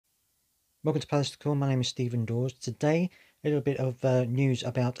Welcome to Palace Call. My name is Stephen Dawes. Today, a little bit of news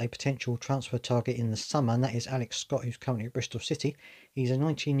about a potential transfer target in the summer, and that is Alex Scott, who's currently at Bristol City. He's a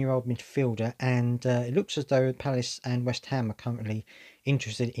 19-year-old midfielder, and it looks as though Palace and West Ham are currently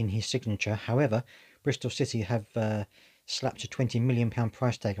interested in his signature. However, Bristol City have slapped a £20 million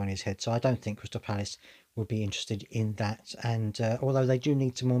price tag on his head, so I don't think Crystal Palace will be interested in that. And although they do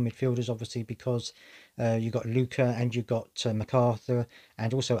need some more midfielders, obviously, because you've got Luca and you've got MacArthur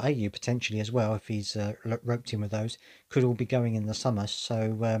and also AU potentially as well, if he's roped in with those, could all be going in the summer.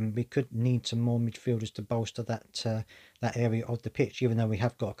 So we could need some more midfielders to bolster that area of the pitch, even though we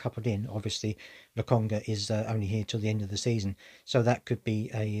have got a couple in. Obviously, Lokonga is only here till the end of the season, so that could be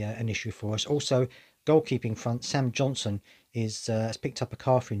an issue for us. Also, goalkeeping front, Sam Johnson has picked up a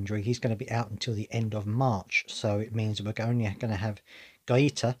calf injury. He's going to be out until the end of March, so it means we're only going to have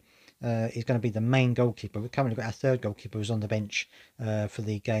Gaeta is going to be the main goalkeeper. We've currently got our third goalkeeper who's on the bench for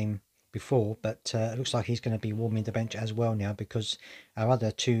the game before, but it looks like he's going to be warming the bench as well now because our other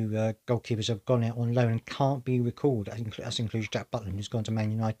two goalkeepers have gone out on loan and can't be recalled. That includes Jack Butland, who's gone to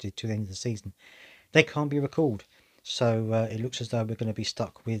Man United to the end of the season. They can't be recalled. So it looks as though we're going to be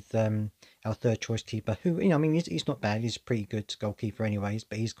stuck with our third choice keeper, who, I mean, he's not bad. He's a pretty good goalkeeper anyways,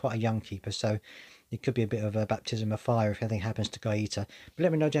 but he's quite a young keeper. So it could be a bit of a baptism of fire if anything happens to Gaeta. But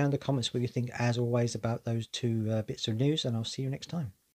let me know down in the comments what you think, as always, about those two bits of news, and I'll see you next time.